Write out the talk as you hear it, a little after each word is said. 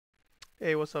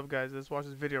Hey, what's up, guys? Let's watch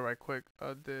this video right quick.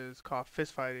 This is called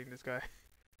fist fighting this guy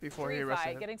before he Street arrested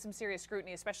fight him. getting some serious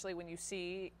scrutiny, especially when you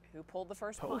see who pulled the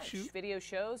first Oh, punch. shoot. Video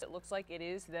shows it looks like it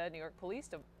is the New York police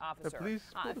officer. The police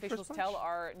pulled the Officials first tell punch?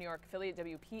 our New York affiliate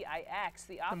WPIX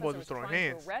the Them boys officer was was throwing trying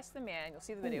hands. to arrest the man. You'll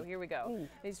see the video. Ooh. Here we go. Ooh.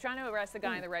 He's trying to arrest the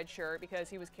guy in Ooh. the red shirt because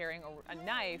he was carrying a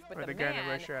knife, but Right, the the guy in the man,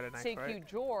 red shirt had a knife, CQ right?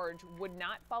 George, would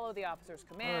not follow the officer's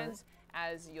commands.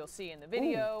 As you'll see in the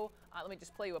video, let me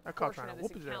just play you a That cop portion trying of to this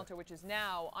whoop his ass. encounter, which is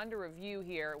now under review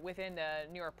here within the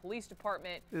New York Police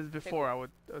Department. This is before, I would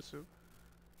assume.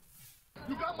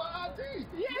 You got my ID.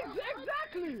 Yeah,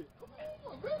 exactly.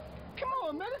 Come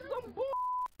on, man. This is some bull,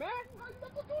 man. How you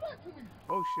not gonna do that to me?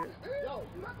 Oh, shit. Yo,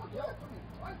 you're not gonna do that to me.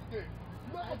 I did.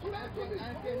 You're not gonna do that to me.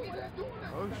 Why you doing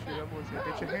that? Oh, shit. That boy said,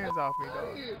 get your hands off me, dog.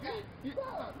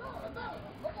 Nah.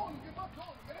 I'm gonna get my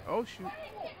car, man. Oh, shoot.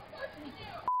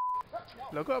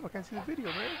 Look up. I can't see the video,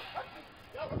 man.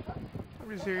 I'm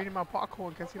just here eating my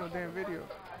popcorn. Can't see no damn video.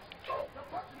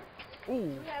 Ooh.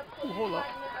 Ooh, hold up.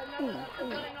 Ooh,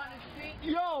 ooh.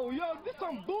 Yo, this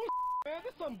some bull, man.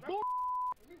 This some bull.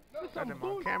 This Got some them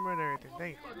bull. on camera and everything.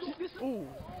 Damn. This Ooh. Ooh.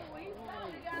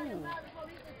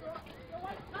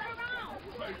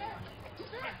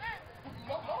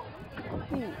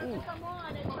 Ooh, ooh.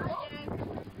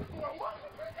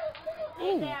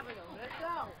 Ooh.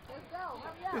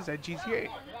 This is at GTA.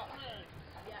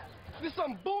 This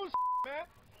some bull, man.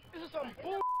 This is some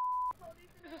bull.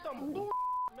 This is some bull,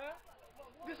 man.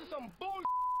 This is some bull.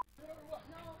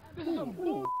 This is some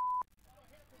bull.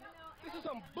 This is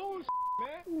some bull,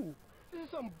 man. Ooh. This is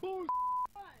some bull.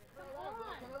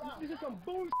 This is some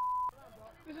bull.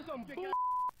 This is some bull.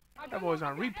 That boy's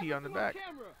on repeat on the back.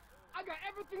 I got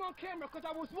everything on camera because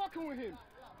I was walking with him.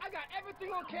 I got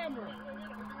everything on camera.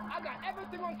 I got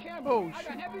everything on camera. Oh, I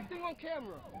got shit. everything on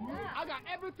camera. I got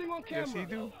everything on camera. Yes, he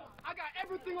do. I got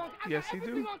everything on. Yes, he do.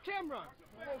 everything on camera.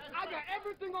 I got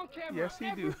everything on camera. Yes, he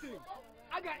do. Everything.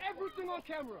 I got everything on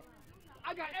camera.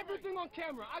 I got everything on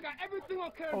camera. I got everything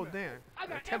on camera. Oh, damn. I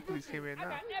The got temp police everything. came in I now.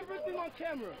 got everything on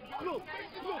camera. Look,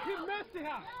 he messing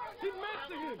her. He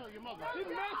messing him. He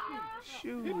messing. He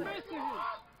Shoot. messing him.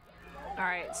 All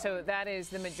right, so that is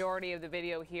the majority of the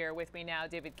video here. With me now,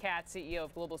 David Katz, CEO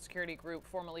of Global Security Group,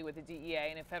 formerly with the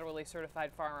DEA and a federally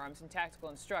certified firearms and tactical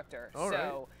instructor. All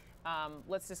so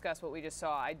let's discuss what we just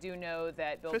saw. I do know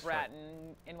that Bill Fist fight.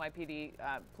 Bratton, NYPD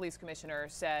police commissioner,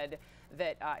 said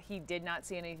that he did not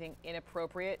see anything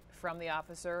inappropriate from the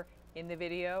officer in the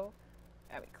video.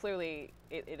 I mean, clearly,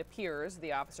 it appears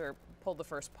the officer pulled the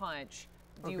first punch.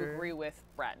 Do you Okay. agree with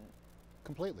Bratton?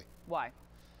 Completely. Why?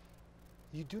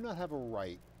 You do not have a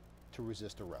right to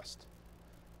resist arrest.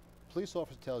 Police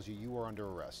officer tells you you are under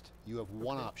arrest. You have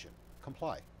one option,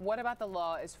 comply. What about the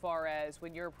law as far as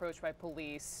when you're approached by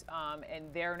police and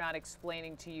they're not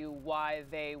explaining to you why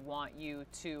they want you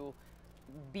to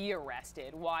be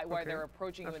arrested, why Okay. they're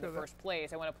approaching you I in the feel that. first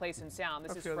place? I want to play some sound.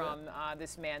 This I is feel from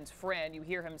this man's friend. You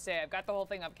hear him say, I've got the whole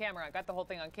thing on camera. I've got the whole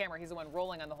thing on camera. He's the one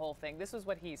rolling on the whole thing. This is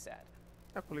what he said.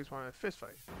 That police wanted a fist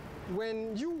fight.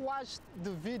 When you watch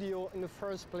the video in the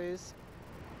first place,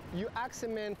 you ask a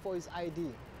man for his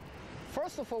ID.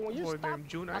 First of all, when you Boy stop named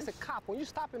June as a Ice? cop, when you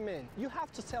stop a man, you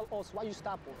have to tell us why you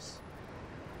stop us.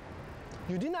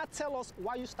 You did not tell us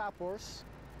why you stop us,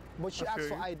 but you I asked feel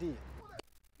for you. ID.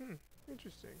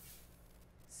 Interesting.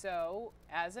 So,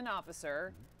 as an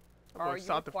officer, That are boy you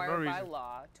stopped it for no required by reason.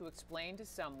 law to explain to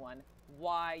someone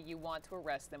why you want to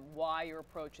arrest them, why you're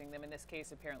approaching them? In this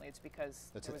case, apparently, it's because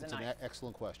That's there was it's a an knife.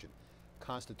 excellent question.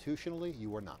 Constitutionally,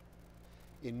 you are not.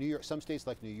 In New York, some states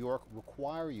like New York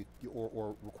require you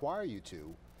or require you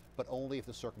to, but only if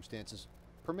the circumstances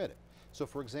permit it. So,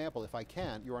 for example, if I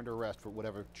can, you're under arrest for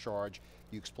whatever charge.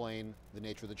 You explain the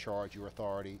nature of the charge, your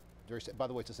authority. By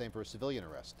the way, it's the same for a civilian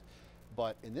arrest.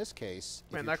 But in this case,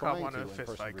 if Man, you're that cop trying wanted to a and the fist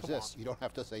person fight. Come resists, on. you don't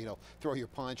have to say, throw your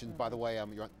punch. And by the way,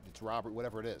 it's robbery,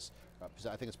 whatever it is. I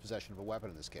think it's possession of a weapon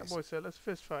in this That case. boy said, let's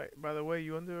fist fight. By the way,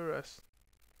 you under arrest.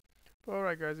 But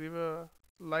alright, guys, leave a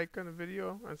like on the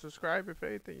video and subscribe if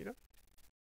anything,